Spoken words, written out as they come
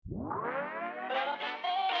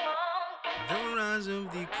rise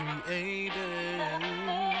of the creator.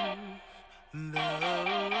 The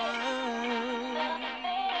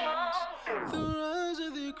rise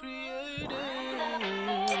of the creator.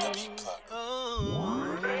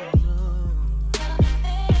 Oh, no.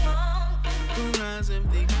 The rise of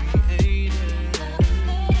the creator.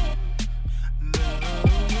 The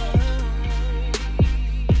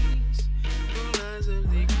rise of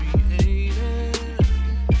the creator.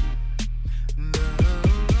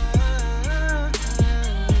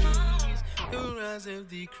 The rise of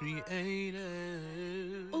the creator.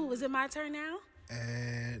 Ooh, is it my turn now?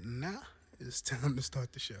 And now it's time to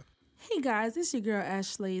start the show. Hey guys, it's your girl Ash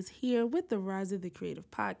Slays here with the Rise of the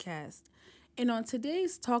Creative podcast. And on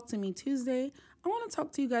today's Talk to Me Tuesday, I want to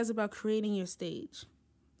talk to you guys about creating your stage.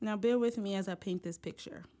 Now bear with me as I paint this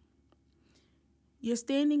picture. You're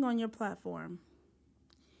standing on your platform.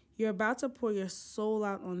 You're about to pour your soul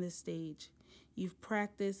out on this stage. You've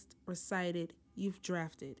practiced, recited, you've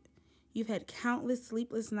drafted. You've had countless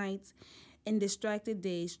sleepless nights and distracted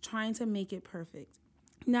days trying to make it perfect.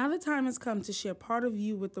 Now the time has come to share part of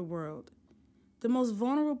you with the world. The most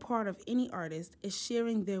vulnerable part of any artist is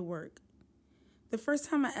sharing their work. The first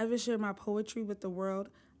time I ever shared my poetry with the world,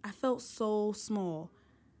 I felt so small.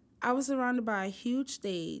 I was surrounded by a huge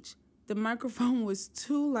stage, the microphone was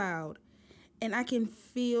too loud, and I can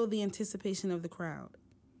feel the anticipation of the crowd.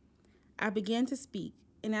 I began to speak,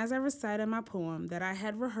 and as I recited my poem that I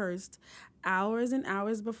had rehearsed hours and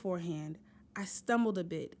hours beforehand, I stumbled a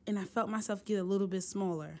bit, and I felt myself get a little bit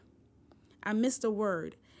smaller. I missed a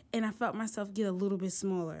word, and I felt myself get a little bit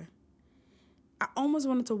smaller. I almost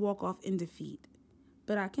wanted to walk off in defeat,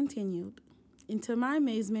 but I continued. And to my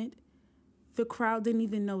amazement, the crowd didn't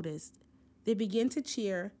even notice. They began to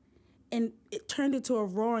cheer, and it turned into a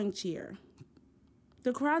roaring cheer.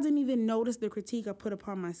 The crowd didn't even notice the critique I put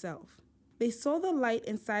upon myself. They saw the light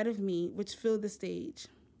inside of me which filled the stage.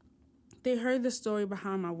 They heard the story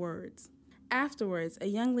behind my words. Afterwards, a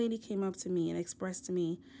young lady came up to me and expressed to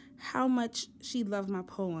me how much she loved my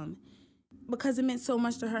poem because it meant so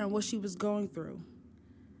much to her and what she was going through.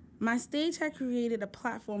 My stage had created a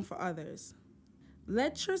platform for others.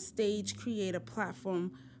 Let your stage create a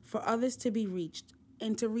platform for others to be reached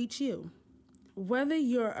and to reach you. Whether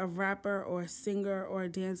you're a rapper or a singer or a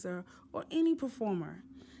dancer or any performer,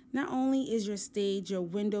 not only is your stage your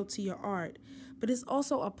window to your art, but it's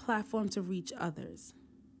also a platform to reach others.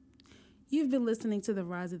 You've been listening to the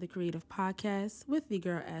Rise of the Creative podcast with the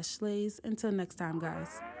girl Ash Slays. Until next time,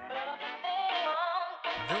 guys.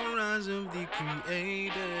 The rise of the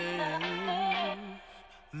creator.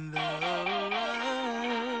 The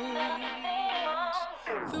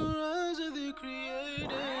rise of the creator.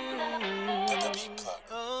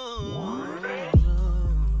 Oh, no.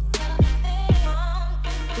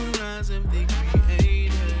 The rise of the creator.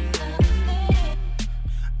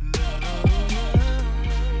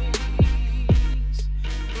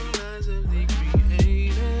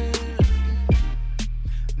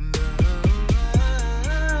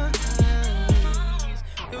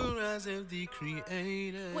 Of the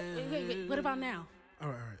creator. Wait. What about now? All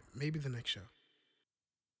right. Maybe the next show.